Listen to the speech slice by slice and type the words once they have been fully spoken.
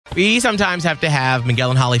We sometimes have to have Miguel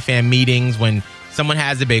and Holly fan meetings when someone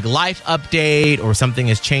has a big life update or something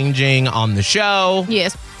is changing on the show.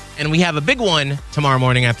 Yes. And we have a big one tomorrow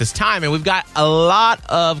morning at this time. And we've got a lot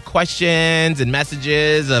of questions and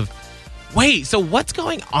messages of, wait, so what's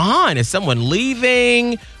going on? Is someone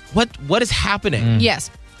leaving? What is happening?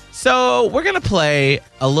 Yes. So we're going to play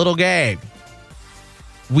a little game.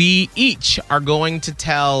 We each are going to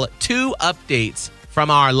tell 2 updates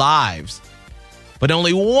from our lives, but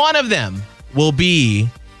only one of them will be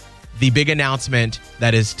the big announcement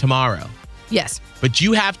that is tomorrow. Yes. But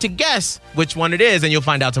you have to guess which one it is, and you'll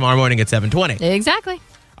find out tomorrow morning at 7:20. Exactly.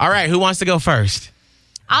 All right, who wants to go first?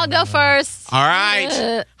 I'll go first. All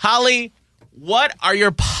right. Holly, what are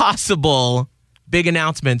your possible big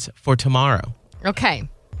announcements for tomorrow? Okay.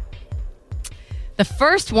 The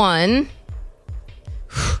first one,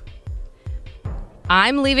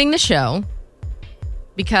 I'm leaving the show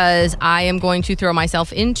because I am going to throw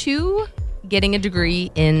myself into getting a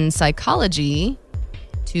degree in psychology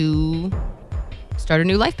to start a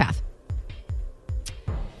new life path.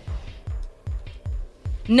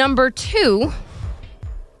 Number 2,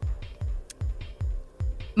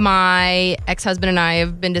 my ex-husband and I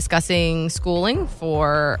have been discussing schooling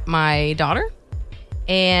for my daughter.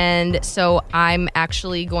 And so I'm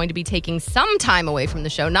actually going to be taking some time away from the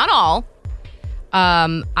show. Not all.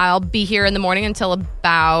 I'll be here in the morning until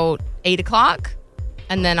about 8 o'clock.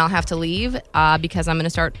 And then I'll have to leave because I'm going to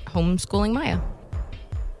start homeschooling Maya.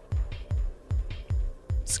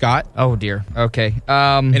 Scott? Oh, dear. Okay.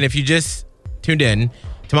 And if you just tuned in,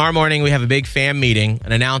 tomorrow morning we have a big fan meeting,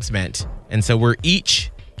 an announcement. And so we're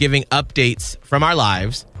each giving updates from our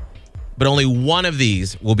lives, but only one of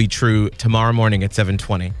these will be true tomorrow morning at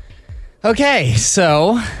 7:20. Okay,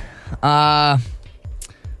 so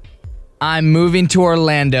I'm moving to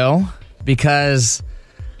Orlando because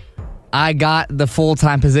I got the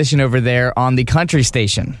full-time position over there on the country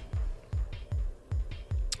station.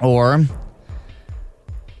 Or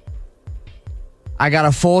I got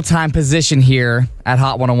a full-time position here at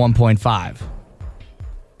Hot 101.5.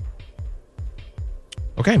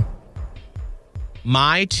 Okay.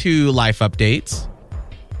 My 2 life updates.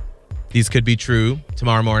 These could be true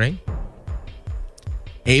tomorrow morning.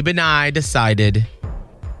 Abe and I decided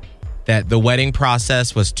that the wedding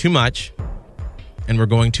process was too much and we're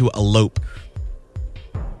going to elope.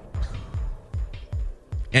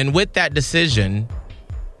 And with that decision,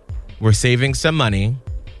 we're saving some money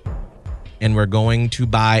and we're going to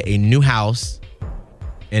buy a new house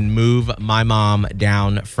and move my mom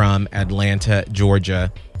down from Atlanta,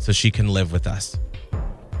 Georgia, so she can live with us.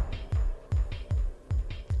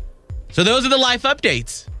 So those are the life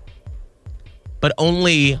updates. But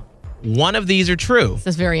only one of these are true. This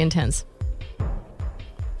is very intense.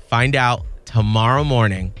 Find out tomorrow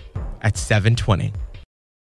morning at 7:20.